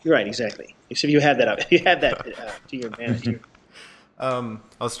 yeah. You're right, exactly. If you have that up, if you have that to your advantage. I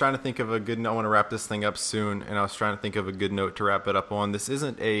was trying to think of a good note. I want to wrap this thing up soon, and I was trying to think of a good note to wrap it up on. This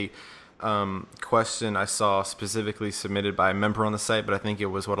isn't a question I saw specifically submitted by a member on the site, but I think it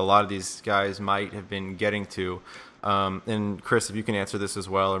was what a lot of these guys might have been getting to. And Chris, if you can answer this as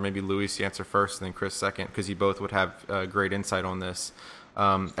well, or maybe Luis, you answer first and then Chris second, because you both would have great insight on this.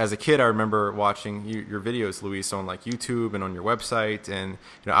 As a kid, I remember watching your videos, Luis, on like YouTube and on your website, and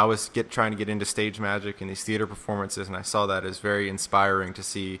I was trying to get into stage magic and these theater performances, and I saw that as very inspiring to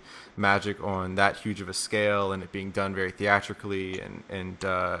see magic on that huge of a scale and it being done very theatrically and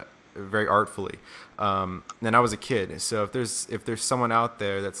very artfully. And I was a kid, so if there's someone out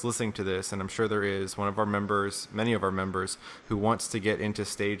there that's listening to this, and I'm sure there is, one of our members, many of our members, who wants to get into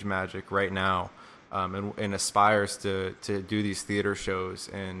stage magic right now, and aspires to do these theater shows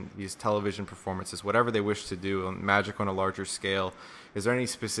and these television performances, whatever they wish to do, magic on a larger scale, is there any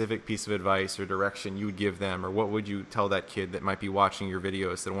specific piece of advice or direction you would give them, or what would you tell that kid that might be watching your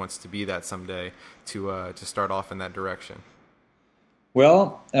videos that wants to be that someday to start off in that direction?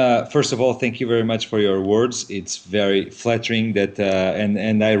 Well, first of all, thank you very much for your words. It's very flattering that,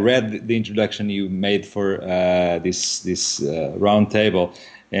 and I read the introduction you made for this round table,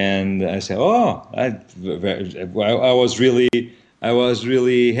 and I said, oh, I was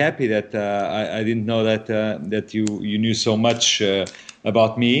really happy that I didn't know that you knew so much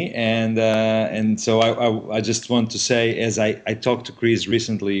about me, and so I just want to say, as I talked to Chris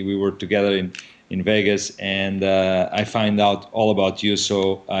recently, we were together in Vegas, and I find out all about you.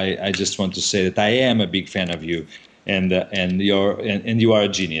 So I just want to say that I am a big fan of you, and you are a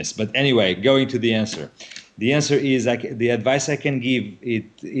genius. But anyway, going to the answer. The answer is the advice I can give.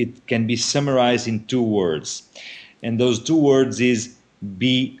 It can be summarized in two words, and those two words is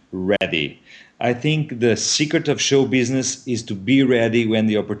be ready. I think the secret of show business is to be ready when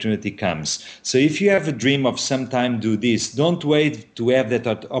the opportunity comes. So if you have a dream of sometime do this, don't wait to have that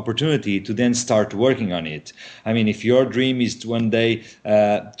opportunity to then start working on it. I mean, if your dream is to one day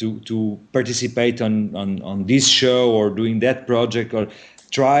to participate on this show or doing that project, or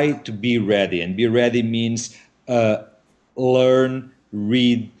try to be ready. And be ready means learn,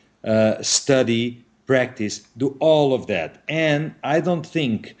 read, study, practice, do all of that. And I don't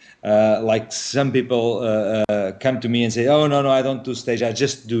think, like some people come to me and say, "Oh no, I don't do stage. I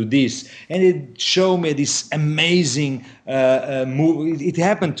just do this," and it showed me this amazing move. It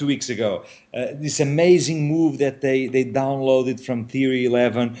happened 2 weeks ago. This amazing move that they downloaded from Theory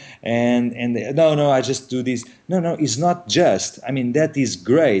 11, and they, no, I just do this. No, it's not just. I mean, that is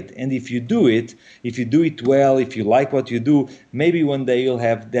great, and if you do it well, if you like what you do, maybe one day you'll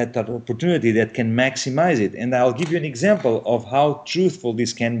have that opportunity that can maximize it. And I'll give you an example of how truthful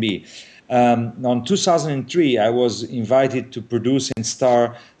this can be. On 2003, I was invited to produce and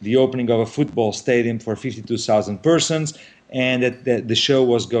star the opening of a football stadium for 52,000 persons, and that the show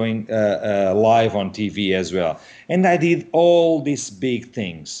was going live on TV as well. And I did all these big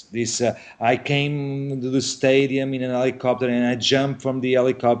things. I came to the stadium in an helicopter, and I jumped from the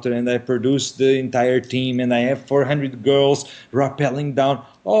helicopter, and I produced the entire team, and I have 400 girls rappelling down,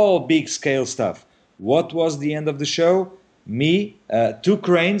 all big scale stuff. What was the end of the show? Me, two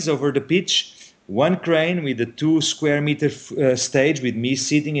cranes over the pitch, one crane with a 2 square meter stage with me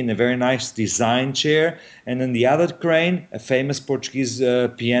sitting in a very nice design chair, and then the other crane, a famous Portuguese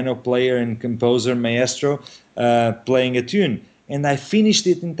piano player and composer, maestro, playing a tune. And I finished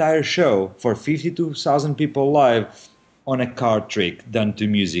the entire show for 52,000 people live on a card trick done to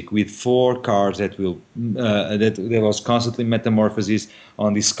music with 4 cards that there was constantly metamorphosis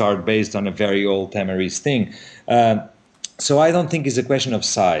on this card based on a very old Tamariz thing. So I don't think it's a question of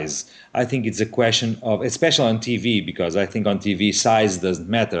size. I think it's a question of, especially on TV, because I think on TV size doesn't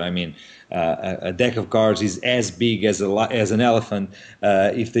matter. I mean, a deck of cards is as big as an elephant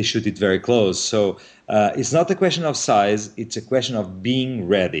if they shoot it very close. So it's not a question of size. It's a question of being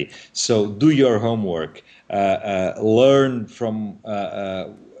ready. So do your homework. Learn from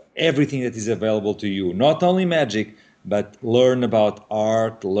everything that is available to you. Not only magic, but learn about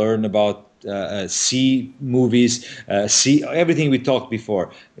art, learn about see movies, see everything we talked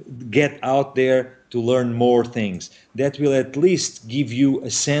before. Get out there to learn more things. That will at least give you a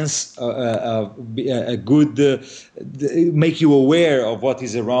sense of a good, make you aware of what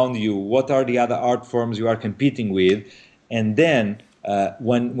is around you, what are the other art forms you are competing with, and then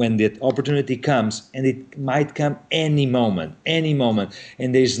when the opportunity comes, and it might come any moment,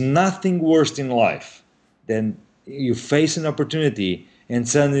 and there's nothing worse in life than you face an opportunity and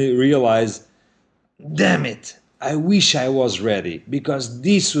suddenly realize, damn it, I wish I was ready, because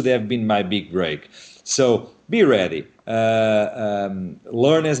this would have been my big break. So be ready.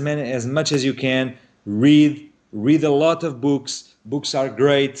 Learn as much as you can. Read a lot of books. Books are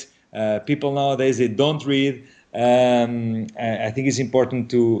great. People nowadays, they don't read. I think it's important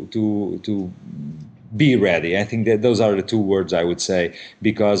to be ready. I think that those are the two words I would say,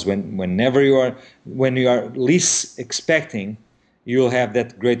 because when you are least expecting, you'll have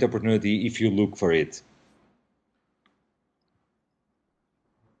that great opportunity if you look for it.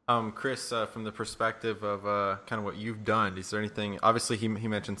 Chris, from the perspective of kind of what you've done, is there anything? Obviously, he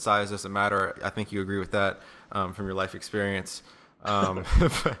mentioned size doesn't matter. I think you agree with that from your life experience. But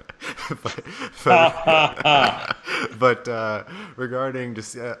regarding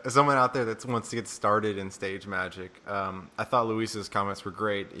just someone out there that wants to get started in stage magic, I thought Luis's comments were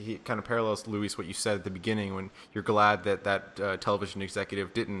great. He kind of parallels, Luis, what you said at the beginning, when you're glad that television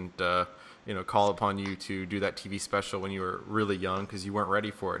executive didn't call upon you to do that TV special when you were really young, because you weren't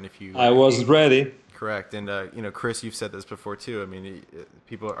ready for it. And if you, I wasn't ready. Correct. And Chris, you've said this before too. I mean,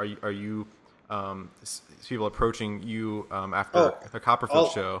 people are you people approaching you after the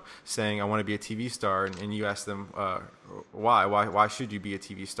Copperfield show saying, I want to be a TV star, and you ask them why should you be a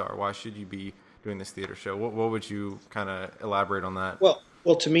TV star, why should you be doing this theater show? What would you kind of elaborate on that? Well,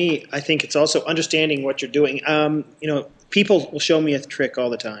 to me, I think it's also understanding what you're doing. People will show me a trick all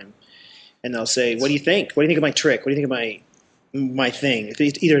the time, and they'll say, what do you think of my trick, what do you think of my thing?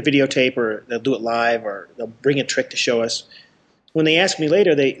 It's either a videotape, or they'll do it live, or they'll bring a trick to show us. when they ask me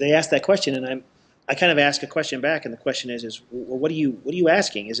later, they ask that question, and I kind of ask a question back, and the question is well, what are you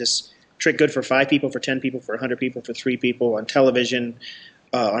asking? Is this trick good for 5 people, for 10 people, for 100 people, for 3 people, on television,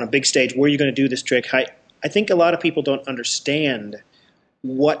 on a big stage? Where are you going to do this trick? I think a lot of people don't understand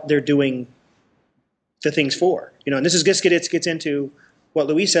what they're doing the things for. And this gets into what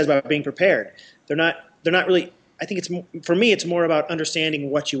Luis says about being prepared. They're not really. I think for me, it's more about understanding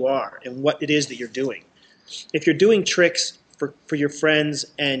what you are and what it is that you're doing. If you're doing tricks for your friends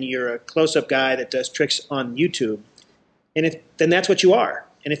and you're a close-up guy that does tricks on YouTube, then that's what you are.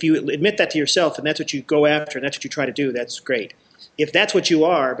 And if you admit that to yourself and that's what you go after and that's what you try to do, that's great. If that's what you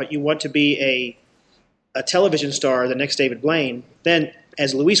are, but you want to be a television star, the next David Blaine, then,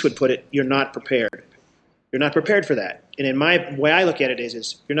 as Luis would put it, you're not prepared. You're not prepared for that. And in my way I look at it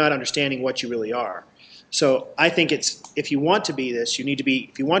is you're not understanding what you really are. So I think if you want to be this,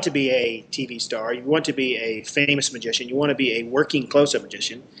 if you want to be a TV star, you want to be a famous magician, you want to be a working close-up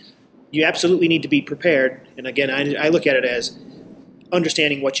magician, you absolutely need to be prepared. And again, I look at it as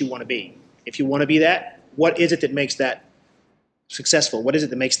understanding what you want to be. If you want to be that, what is it that makes that successful? What is it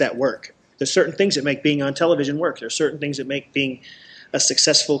that makes that work? There's certain things that make being on television work. There's certain things that make being a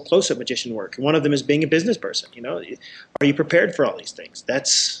successful close-up magician work. One of them is being a business person. Are you prepared for all these things?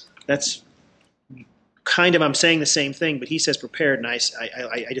 That's kind of, I'm saying the same thing, but he says prepared, and I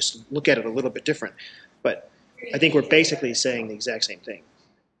just look at it a little bit different. But I think we're basically saying the exact same thing.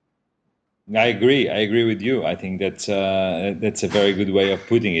 I agree with you. I think that's a very good way of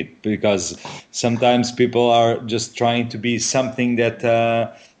putting it, because sometimes people are just trying to be something that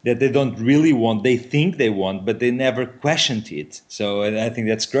they don't really want. They think they want, but they never questioned it. So I think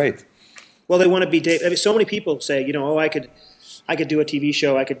that's great. Well, they want to be David. I mean, so many people say, I could do a TV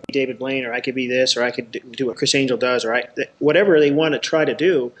show, I could be David Blaine, or I could be this, or I could do what Chris Angel does, or whatever they want to try to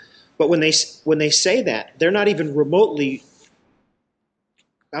do. But when they say that, they're not even remotely,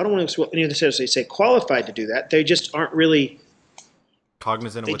 I don't want to necessarily say qualified to do that. They just aren't really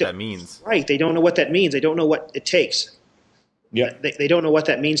cognizant of what that means. Right. They don't know what that means. They don't know what it takes. Yeah. They don't know what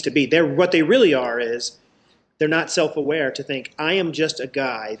that means to be. What they really are is they're not self-aware to think, I am just a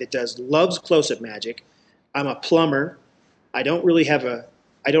guy that loves close-up magic. I'm a plumber. I don't really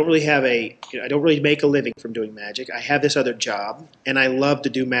make a living from doing magic. I have this other job, and I love to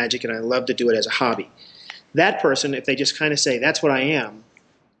do magic, and I love to do it as a hobby. That person, if they just kind of say, that's what I am,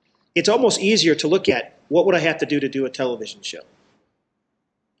 it's almost easier to look at what would I have to do a television show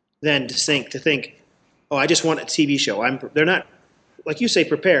than to think, oh, I just want a TV show. They're not, like you say,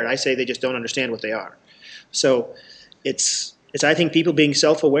 prepared. I say they just don't understand what they are. So it's I think people being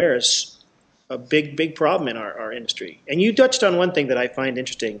self-aware is a big problem in our industry. And you touched on one thing that I find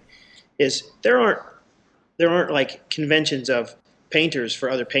interesting is there aren't like conventions of painters for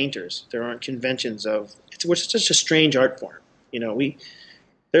other painters. There aren't conventions of it's just a strange art form.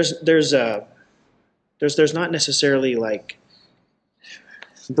 There's not necessarily like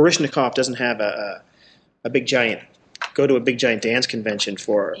Baryshnikov doesn't have a big giant go to a big giant dance convention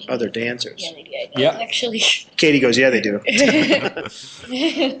for other dancers. Yeah, they do. I know, actually. Katie goes, yeah, they do.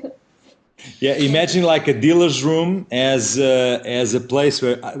 Yeah, imagine like a dealer's room as a place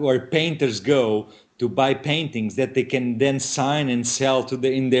where painters go to buy paintings that they can then sign and sell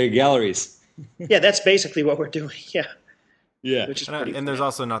in their galleries. Yeah, that's basically what we're doing. Yeah. Yeah. Which is and there's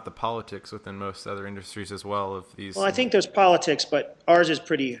also not the politics within most other industries as well of these. Well, I think there's politics, but ours is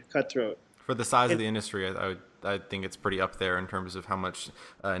pretty cutthroat. For the size of the industry, I think it's pretty up there in terms of how much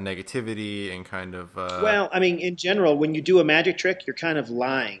negativity and kind of. Well, I mean, in general, when you do a magic trick, you're kind of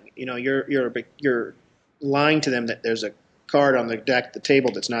lying. You're lying to them that there's a card on the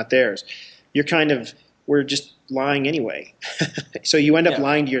table that's not theirs. We're just lying anyway. So you end up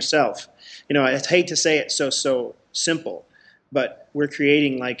lying to yourself. I hate to say it so simple, but we're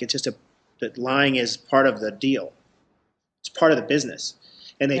creating that lying is part of the deal. It's part of the business.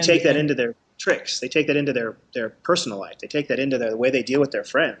 And they take that into their tricks. They take that into their personal life. They take that into the way they deal with their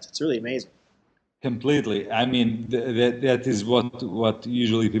friends. It's really amazing. Completely. I mean, that is what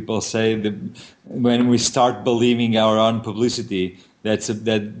usually people say. When we start believing our own publicity, that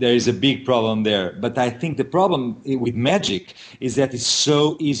there is a big problem there. But I think the problem with magic is that it's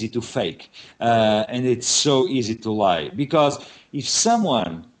so easy to fake, and it's so easy to lie. Because if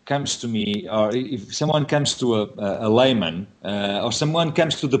someone comes to me, or if someone comes to a layman, or someone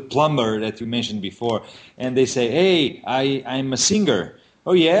comes to the plumber that you mentioned before, and they say, "Hey, I'm a singer."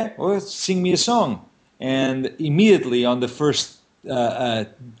 Oh yeah, well, sing me a song. And immediately on the first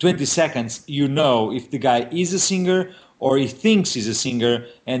 20 seconds, you know if the guy is a singer or he thinks he's a singer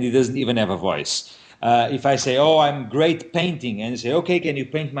and he doesn't even have a voice. If I say, oh, I'm great painting, and you say, okay, can you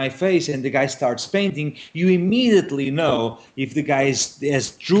paint my face? And the guy starts painting, you immediately know if the guy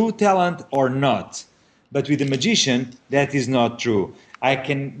has true talent or not. But with a magician, that is not true.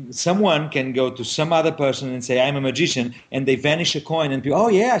 Someone can go to some other person and say, I'm a magician, and they vanish a coin, and people, oh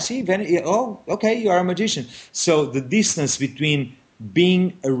yeah, I see, oh, okay, you are a magician. So the distance between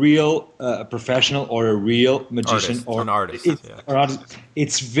being a real professional or a real magician An artist,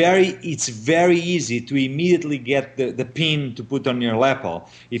 it's very easy to immediately get the pin to put on your lapel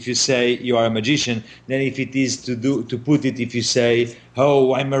if you say you are a magician than if it is to put it if you say,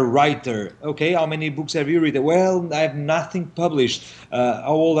 oh, I'm a writer. Okay, how many books have you written? Well, I have nothing published. How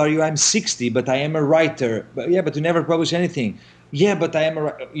old are you? I'm 60, but I am a writer. But you never publish anything. Yeah, but I am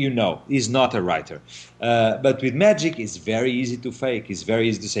he's not a writer. But with magic, it's very easy to fake. It's very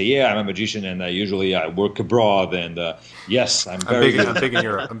easy to say, yeah, I'm a magician, and I work abroad, and yes, I'm very good. I'm big in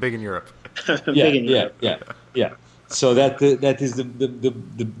Europe. I'm big in Europe. Yeah. So that is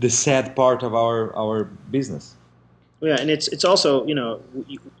the sad part of our business. Yeah, and it's also,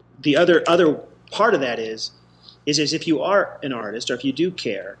 the other part of that is if you are an artist or if you do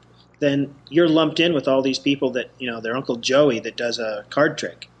care, then you're lumped in with all these people that, their Uncle Joey that does a card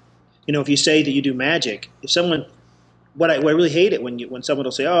trick. If you say that you do magic, if someone, what I really hate it when someone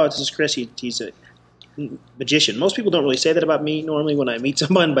will say, oh, this is Chris, he's a magician. Most people don't really say that about me normally when I meet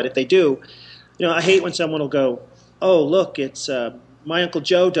someone, but if they do, I hate when someone will go, oh, look, it's my Uncle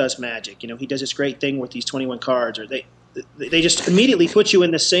Joe does magic. He does this great thing with these 21 cards, or they just immediately put you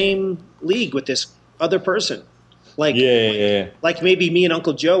in the same league with this other person. Like maybe me and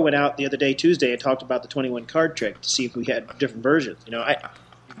Uncle Joe went out the other day, Tuesday, and talked about the 21 card trick to see if we had different versions.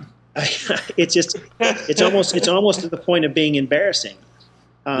 It's almost to the point of being embarrassing.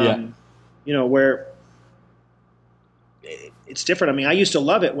 Where it's different. I mean, I used to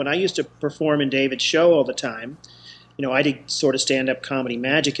love it when I used to perform in David's show all the time. I did sort of stand-up comedy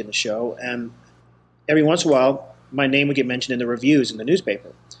magic in the show, and every once in a while, my name would get mentioned in the reviews in the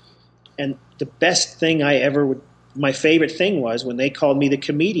newspaper. And the best thing my favorite thing was when they called me the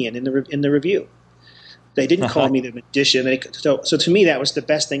comedian in the review. They didn't call me the magician. So to me, that was the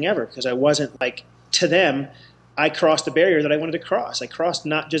best thing ever, because I wasn't like, to them, I crossed the barrier that I wanted to cross. I crossed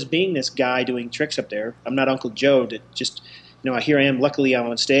not just being this guy doing tricks up there. I'm not Uncle Joe that just, here I am. Luckily, I'm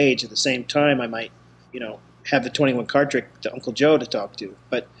on stage. At the same time, I might, have the 21 card trick to Uncle Joe to talk to.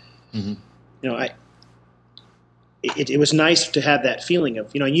 But, it was nice to have that feeling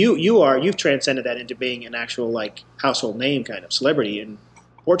of, you've transcended that into being an actual like household name kind of celebrity in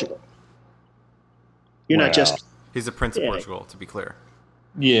Portugal. You're not just. He's a prince of Portugal, to be clear.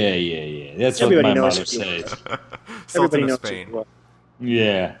 Yeah. That's everybody what my mother says. Sultan of Spain.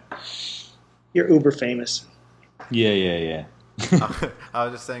 Yeah. You're uber famous. Yeah. I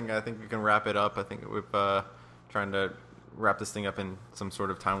was just saying, I think we can wrap it up. I think we've trying to wrap this thing up in some sort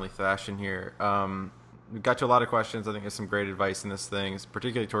of timely fashion here. We got you a lot of questions. I think there's some great advice in this thing,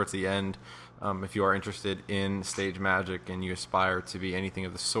 particularly towards the end. If you are interested in stage magic and you aspire to be anything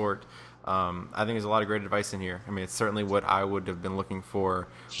of the sort, I think there's a lot of great advice in here. I mean, it's certainly what I would have been looking for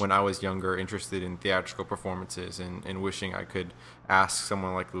when I was younger, interested in theatrical performances and wishing I could ask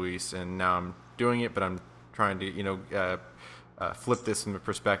someone like Luis. And now I'm doing it, but I'm trying to, flip this from the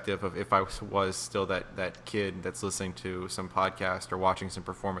perspective of if I was still that kid that's listening to some podcast or watching some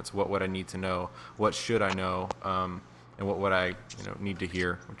performance, what would I need to know? What should I know? And what would I need to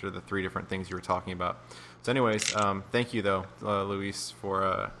hear, which are the three different things you were talking about. So anyways, thank you, though, Luis,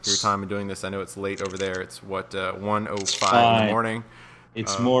 for your time in doing this. I know it's late over there. It's, 1:05 in the morning?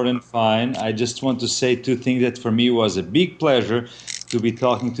 It's more than fine. I just want to say two things that for me was a big pleasure to be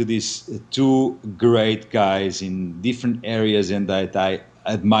talking to these two great guys in different areas and that I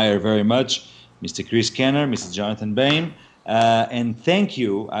admire very much, Mr. Chris Kenner, Mr. Jonathan Bain. And thank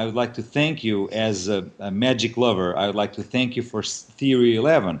you. I would like to thank you as a magic lover. I would like to thank you for Theory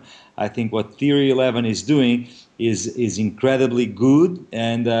 11. I think what Theory 11 is doing is incredibly good,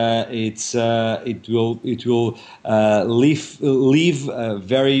 and it will leave a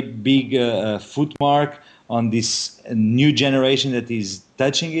very big footmark on this new generation that is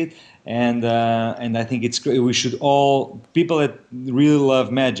touching it. And I think it's great. We should all, people that really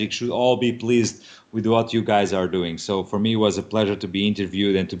love magic, should all be pleased with what you guys are doing. So for me, it was a pleasure to be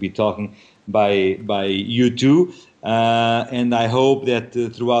interviewed and to be talking by you two. And I hope that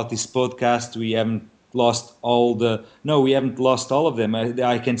throughout this podcast we haven't lost all of them.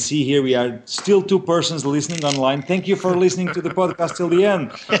 I can see here we are still two persons listening online. Thank you for listening to the podcast till the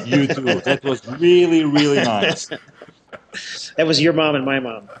end, you two. That was really, really nice. That was your mom and my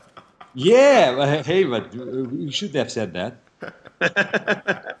mom. Yeah, hey, but you should have said that.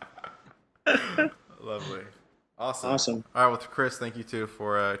 Lovely. Awesome. Awesome. All right, well, Chris, thank you too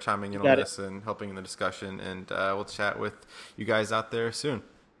for chiming in on this and helping in the discussion. And we'll chat with you guys out there soon.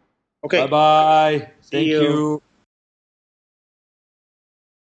 Okay. Bye-bye. Thank you. you.